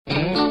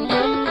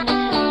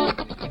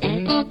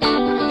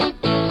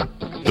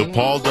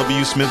Paul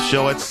W. Smith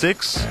Show at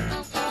 6.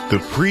 The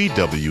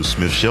pre-W.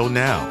 Smith Show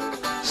now.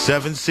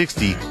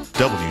 760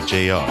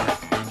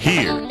 WJR.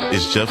 Here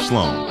is Jeff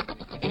Sloan.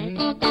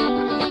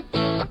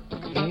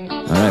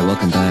 All right,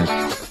 welcome back.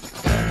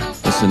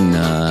 Listen,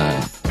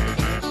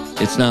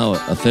 it's now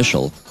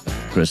official,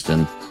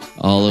 Kristen.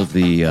 All of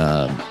the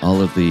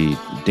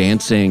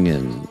dancing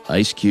and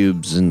ice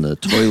cubes in the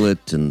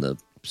toilet and the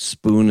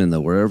spoon and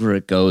the wherever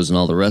it goes and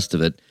all the rest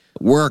of it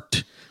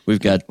worked. We've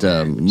got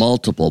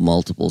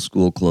multiple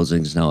school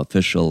closings now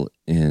official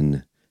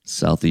in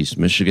Southeast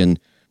Michigan.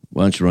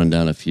 Why don't you run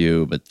down a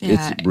few? But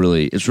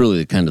it's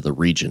really kind of the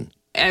region.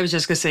 I was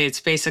just going to say,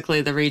 it's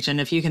basically the region.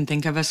 If you can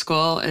think of a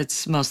school,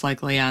 it's most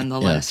likely on the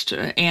list.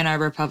 Ann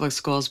Arbor Public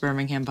Schools,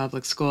 Birmingham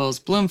Public Schools,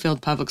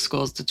 Bloomfield Public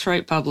Schools,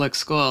 Detroit Public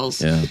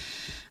Schools. Yeah.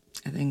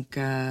 I think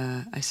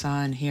I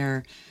saw in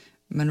here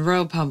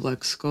Monroe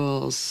Public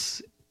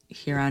Schools,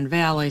 Huron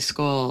Valley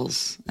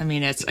Schools. I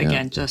mean, it's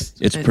again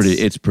just it's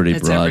pretty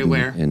broad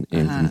everywhere. and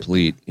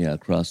complete. Yeah,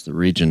 across the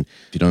region.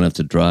 If you don't have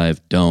to drive,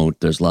 don't.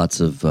 There's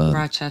lots of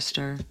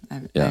Rochester.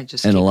 I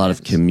just and a lot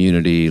of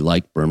community,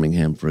 like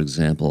Birmingham, for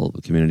example,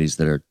 communities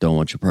that don't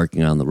want you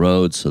parking on the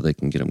road, so they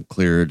can get them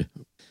cleared.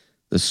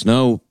 The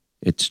snow,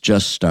 it's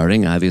just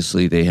starting.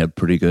 Obviously, they have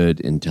pretty good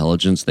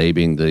intelligence. They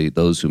being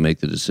those who make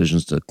the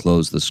decisions to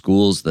close the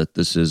schools, that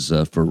this is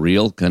for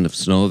real kind of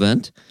snow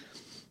event,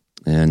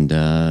 and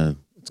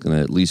it's going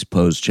to at least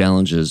pose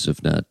challenges,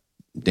 if not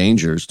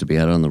dangers, to be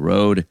out on the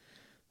road.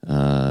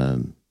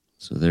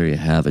 So there you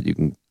have it. You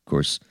can, of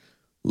course,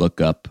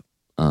 look up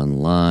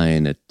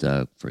online at,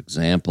 for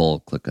example,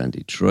 click on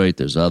Detroit.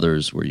 There's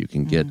others where you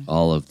can get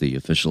all of the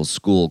official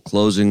school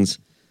closings.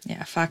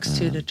 Yeah, Fox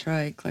 2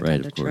 Detroit. Click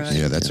on Detroit. Course.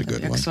 Yeah, that's a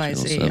good one.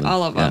 XYZ,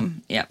 all of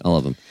them. Yeah, all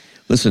of them.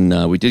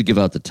 Listen, we did give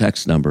out the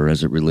text number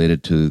as it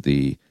related to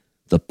the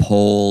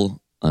poll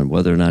on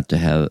whether or not to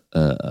have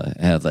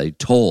a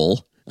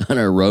toll on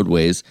our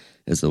roadways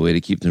as the way to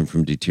keep them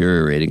from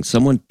deteriorating.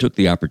 Someone took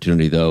the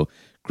opportunity, though,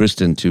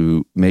 Kristen,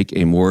 to make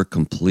a more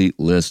complete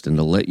list and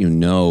to let you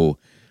know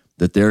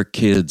that their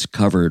kids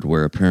covered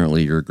where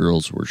apparently your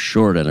girls were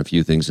short on a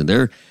few things. And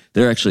they're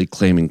actually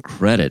claiming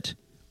credit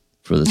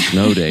for the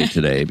snow day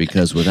today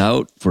because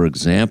without, for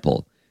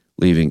example,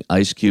 leaving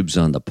ice cubes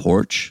on the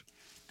porch,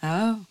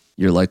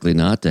 you're likely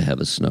not to have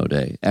a snow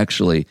day.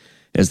 Actually,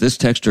 as this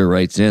texter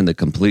writes in, the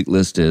complete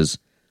list is,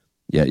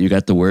 you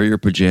got to wear your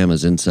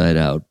pajamas inside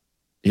out.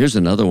 Here's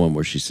another one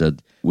where she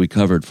said, we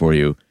covered for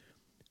you,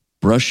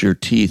 brush your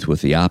teeth with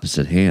the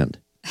opposite hand.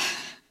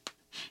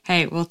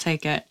 Hey, we'll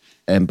take it.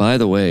 And by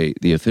the way,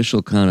 the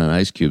official count on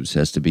ice cubes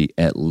has to be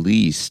at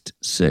least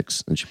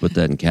 6. And she put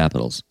that in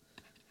capitals.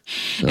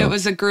 So, it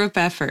was a group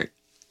effort.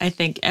 I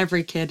think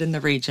every kid in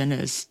the region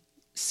is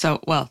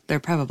they're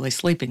probably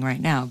sleeping right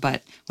now,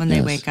 but when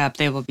they wake up,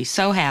 they will be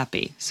so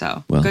happy.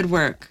 So good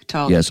work to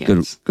all the kids.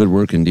 Yes, good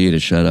work indeed. A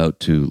shout out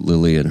to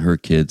Lily and her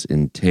kids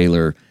in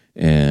Taylor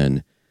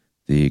and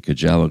the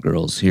Kajawa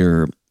girls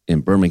here in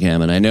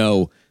Birmingham. And I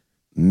know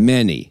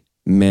many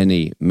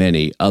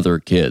other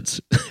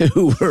kids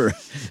who were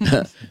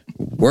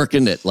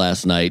working it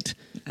last night.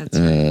 That's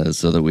right.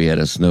 So that we had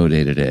a snow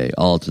day today,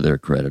 all to their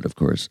credit, of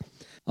course.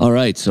 All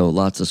right, so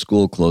lots of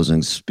school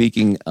closings.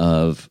 Speaking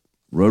of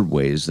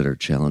roadways that are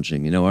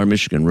challenging, our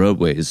Michigan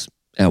roadways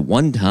at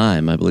one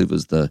time, I believe it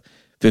was the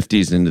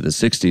 50s into the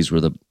 60s,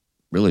 were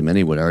really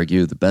many would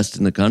argue the best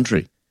in the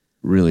country.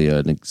 Really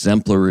an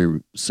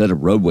exemplary set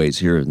of roadways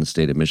here in the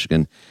state of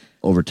Michigan.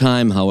 Over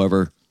time,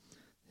 however,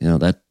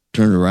 that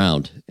turned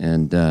around,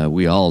 and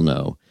we all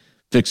know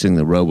fixing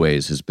the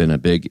roadways has been a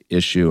big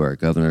issue. Our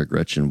Governor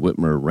Gretchen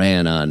Whitmer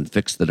ran on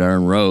fix the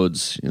darn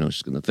roads.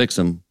 She's going to fix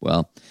them.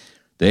 Well,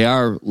 they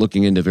are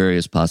looking into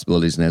various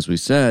possibilities, and as we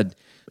said,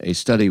 a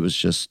study was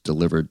just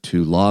delivered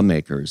to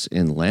lawmakers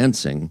in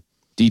Lansing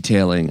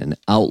detailing and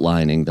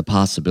outlining the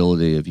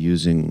possibility of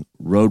using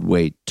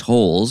roadway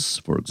tolls,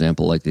 for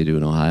example, like they do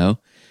in Ohio,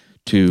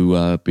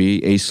 to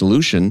be a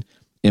solution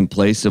in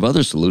place of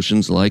other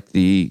solutions like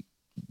the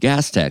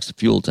gas tax, the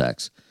fuel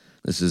tax.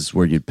 This is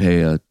where you'd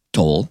pay a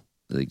toll.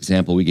 The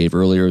example we gave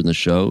earlier in the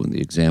show, and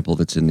the example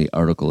that's in the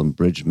article in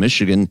Bridge,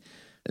 Michigan,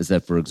 is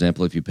that, for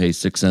example, if you pay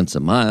 6 cents a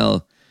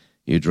mile,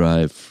 you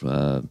drive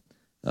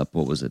up,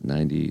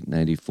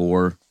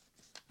 94?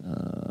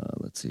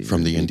 Let's see.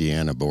 From the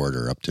Indiana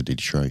border up to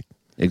Detroit.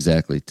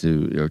 Exactly,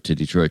 to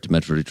Detroit, to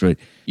Metro Detroit.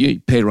 You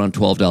pay around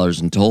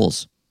 $12 in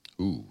tolls.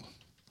 Ooh.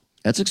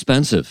 That's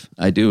expensive.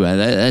 I do.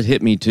 That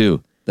hit me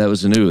too. That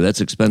was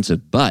that's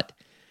expensive. But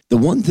the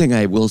one thing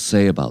I will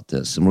say about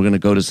this, and we're going to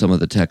go to some of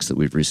the texts that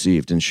we've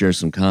received and share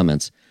some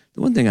comments.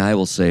 The one thing I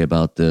will say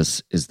about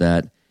this is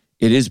that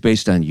it is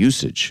based on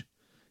usage.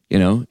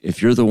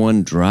 If you're the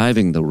one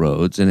driving the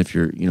roads, and if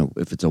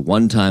if it's a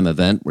one-time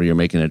event where you're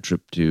making a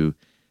trip to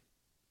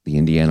the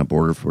Indiana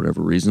border for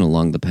whatever reason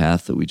along the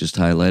path that we just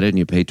highlighted, and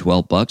you pay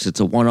 $12, it's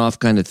a one-off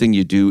kind of thing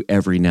you do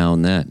every now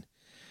and then.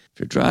 If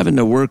you're driving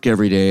to work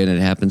every day and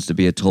it happens to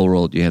be a toll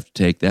road you have to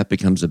take, that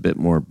becomes a bit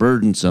more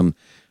burdensome.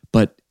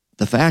 But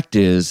the fact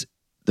is,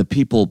 the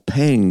people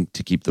paying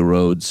to keep the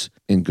roads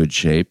in good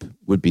shape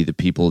would be the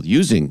people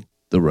using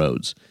the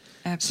roads.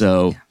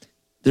 Absolutely. So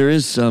there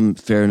is some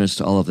fairness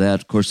to all of that.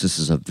 Of course, this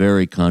is a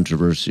very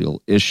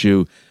controversial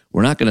issue.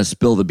 We're not going to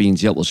spill the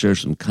beans yet. We'll share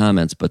some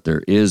comments, but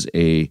there is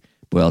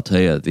I'll tell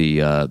you,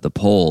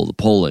 the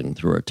polling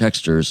through our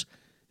texters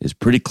is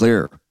pretty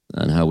clear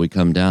on how we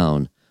come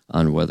down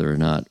on whether or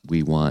not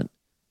we want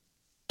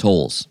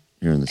tolls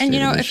here in the state of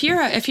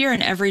Michigan. if you're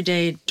an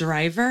everyday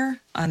driver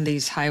on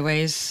these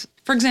highways,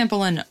 for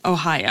example, in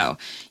Ohio,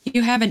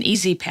 you have an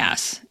Easy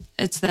Pass.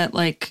 It's that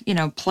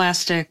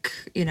plastic,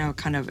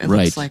 kind of, it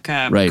looks like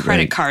a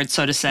credit card,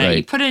 so to say. Right.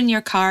 You put it in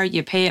your car,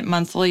 you pay it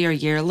monthly or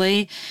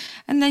yearly,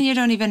 and then you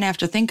don't even have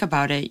to think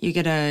about it. You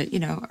get a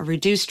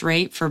reduced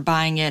rate for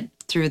buying it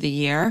through the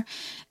year,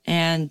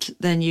 and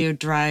then you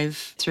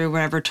drive through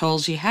whatever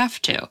tolls you have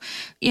to.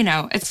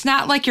 It's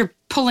not like you're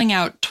pulling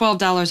out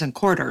 $12 in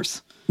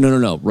quarters.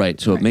 No.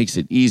 Right. So it makes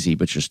it easy,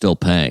 but you're still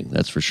paying.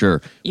 That's for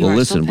sure. Well,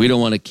 listen, we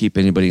don't want to keep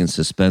anybody in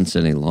suspense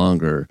any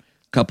longer.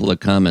 A couple of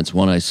comments.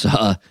 One I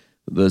saw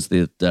was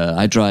that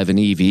I drive an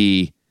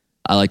EV.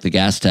 I like the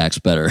gas tax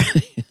better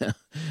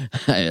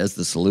as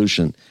the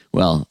solution.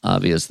 Well,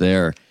 obvious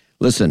there.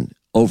 Listen,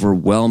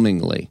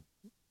 overwhelmingly,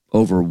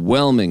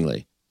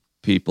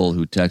 people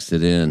who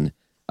texted in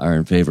are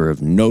in favor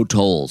of no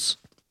tolls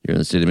here in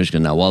the state of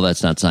Michigan. Now, while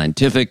that's not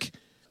scientific,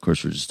 of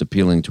course, we're just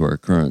appealing to our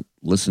current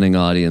listening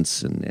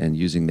audience and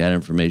using that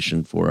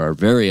information for our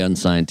very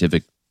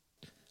unscientific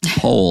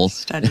poll.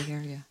 Study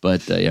here, yeah.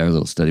 But, our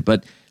little study.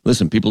 But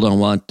listen, people don't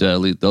want,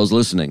 those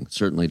listening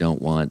certainly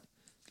don't want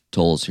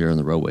tolls here on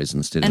the roadways in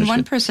the state of Michigan. And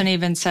one person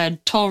even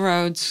said toll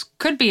roads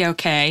could be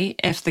okay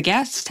if the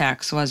gas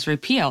tax was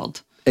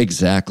repealed.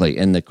 Exactly.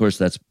 And of course,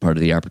 that's part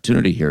of the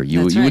opportunity here.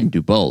 You wouldn't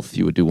do both.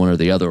 You would do one or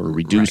the other, or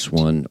reduce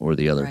one or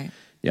the other. Right.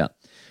 Yeah.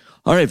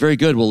 All right. Very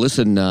good. Well,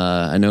 listen,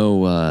 I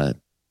know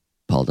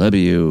Paul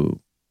W.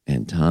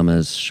 and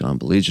Thomas, Sean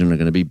Belegian are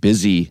going to be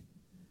busy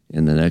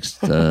in the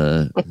next, in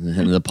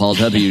the Paul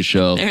W.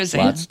 show. There's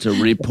Lots to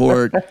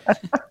report.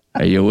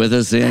 Are you with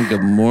us, Ann?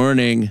 Good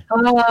morning.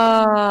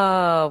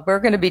 Oh, we're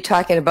going to be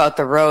talking about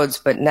the roads,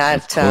 but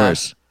not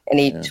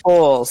any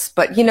tolls.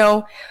 But,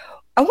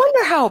 I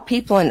wonder how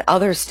people in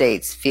other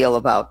states feel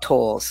about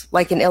tolls,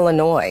 like in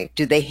Illinois.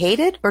 Do they hate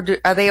it, or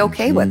are they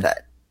okay with it?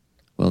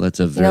 Well, that's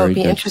a very it'd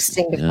be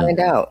interesting to find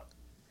out.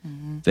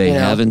 They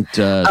haven't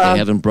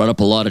brought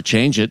up a law to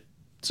change it,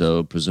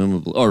 so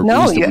presumably, or at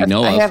least that we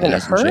know of, it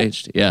hasn't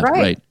changed. Yeah,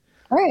 right.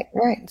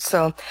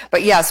 So,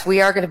 but yes,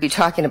 we are going to be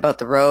talking about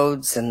the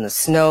roads and the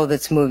snow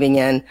that's moving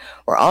in.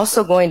 We're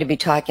also going to be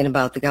talking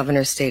about the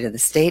governor's State of the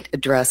State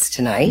address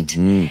tonight.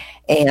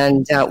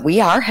 And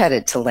we are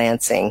headed to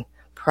Lansing.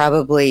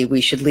 Probably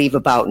we should leave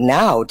about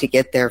now to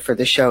get there for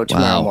the show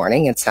tomorrow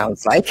morning, it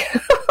sounds like.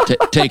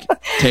 Take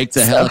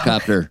the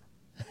helicopter.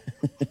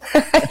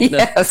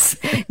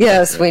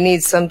 Yes, we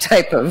need some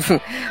type of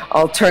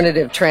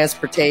alternative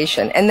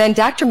transportation. And then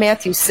Dr.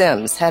 Matthew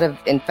Sims, head of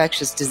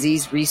infectious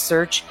disease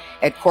research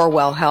at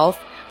Corewell Health,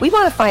 we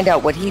want to find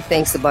out what he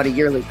thinks about a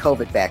yearly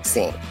COVID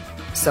vaccine.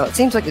 So it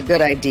seems like a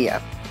good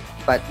idea,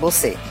 but we'll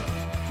see.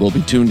 We'll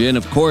be tuned in,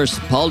 of course.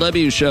 Paul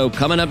W. Show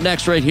coming up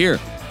next right here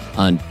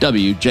on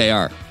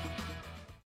WJR.